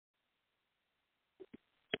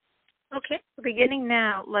Okay, beginning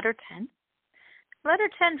now, letter 10. Letter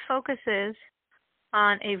 10 focuses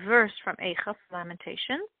on a verse from Eicha,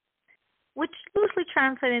 Lamentation, which loosely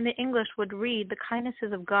translated into English would read, "The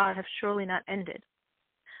kindnesses of God have surely not ended."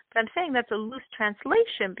 But I'm saying that's a loose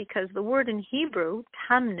translation because the word in Hebrew,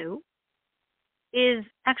 tamnu, is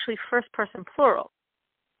actually first person plural,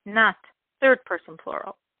 not third person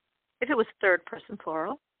plural. If it was third person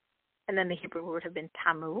plural, and then the Hebrew word would have been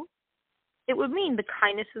tamu, it would mean the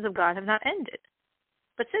kindnesses of God have not ended.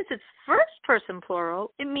 But since it's first person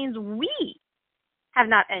plural, it means we have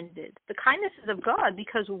not ended. The kindnesses of God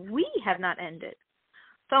because we have not ended.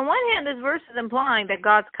 So on one hand, this verse is implying that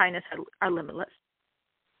God's kindnesses are limitless.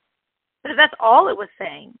 But if that's all it was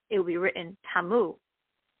saying, it would be written tamu,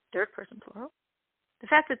 third person plural. The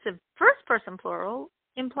fact that it's a first person plural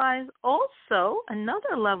implies also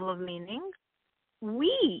another level of meaning.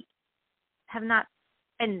 We have not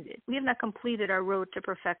ended. We have not completed our road to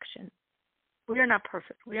perfection. We are not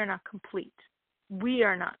perfect. We are not complete. We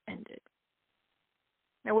are not ended.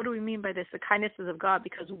 Now, what do we mean by this? The kindnesses of God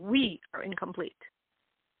because we are incomplete.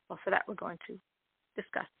 Well, for that, we're going to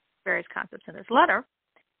discuss various concepts in this letter.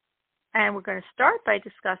 And we're going to start by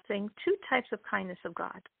discussing two types of kindness of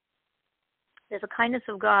God. There's a kindness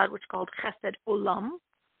of God which is called chesed olam,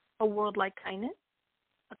 a world-like kindness,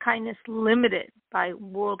 a kindness limited by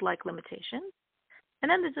world-like limitations. And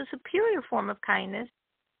then there's a superior form of kindness,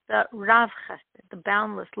 the rav chesed, the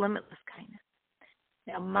boundless, limitless kindness.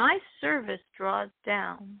 Now, my service draws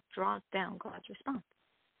down God's response.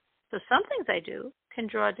 So some things I do can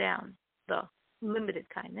draw down the limited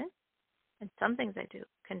kindness, and some things I do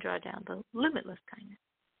can draw down the limitless kindness.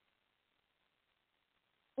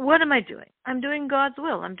 What am I doing? I'm doing God's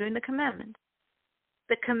will. I'm doing the commandments.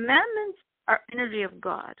 The commandments are energy of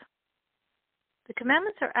God. The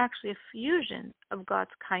commandments are actually a fusion of God's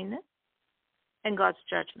kindness and God's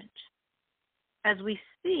judgment. As we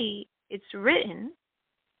see, it's written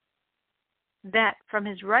that from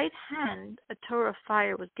his right hand, a Torah of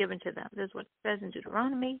fire was given to them. This is what it says in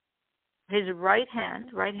Deuteronomy. His right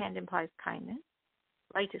hand implies kindness.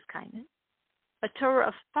 Light is kindness. A Torah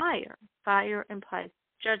of fire. Fire implies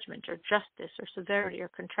judgment or justice or severity or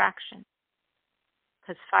contraction.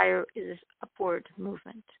 Because fire is this upward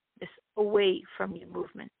movement, this away from you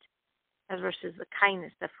movement, as versus the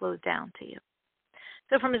kindness that flows down to you.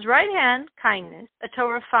 So from his right hand, kindness, a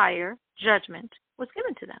Torah of fire, judgment, was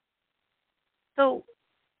given to them. So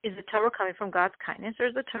is the Torah coming from God's kindness or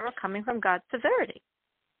is the Torah coming from God's severity?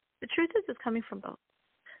 The truth is it's coming from both.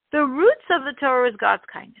 The roots of the Torah is God's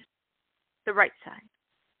kindness, the right side.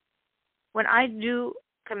 When I do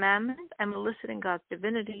commandments, I'm eliciting God's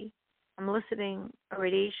divinity. I'm eliciting a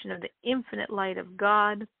radiation of the infinite light of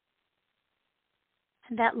God.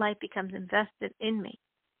 And that light becomes invested in me.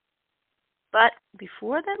 But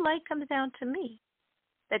before that light comes down to me,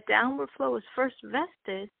 that downward flow is first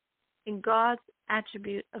vested in God's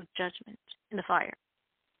attribute of judgment in the fire.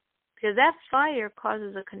 Because that fire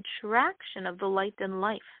causes a contraction of the light and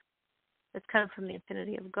life that's coming from the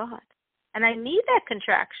infinity of God. And I need that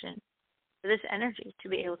contraction for this energy to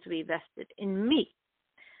be able to be vested in me.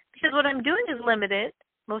 Because what I'm doing is limited.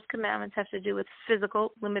 Most commandments have to do with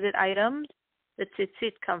physical, limited items. The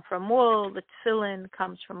tzitzit come from wool. The tefillin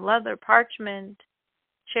comes from leather, parchment.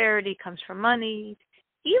 Charity comes from money.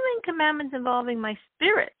 Even commandments involving my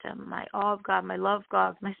spirit, my awe of God, my love of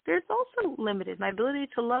God, my spirit's also limited. My ability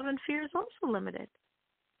to love and fear is also limited.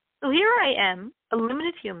 So here I am, a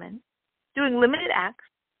limited human, doing limited acts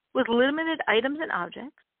with limited items and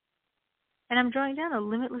objects, and I'm drawing down a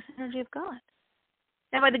limitless energy of God.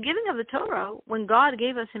 Now, by the giving of the Torah, when God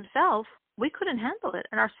gave us himself, we couldn't handle it,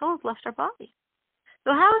 and our souls left our bodies.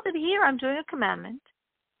 So how is it here I'm doing a commandment,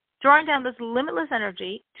 drawing down this limitless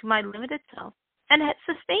energy to my limited self, and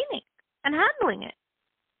sustaining and handling it?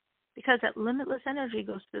 Because that limitless energy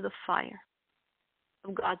goes through the fire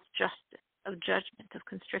of God's justice, of judgment, of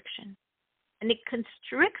constriction. And it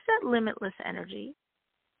constricts that limitless energy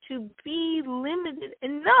to be limited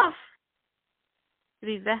enough to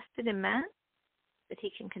be vested in man that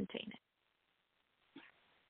he can contain it.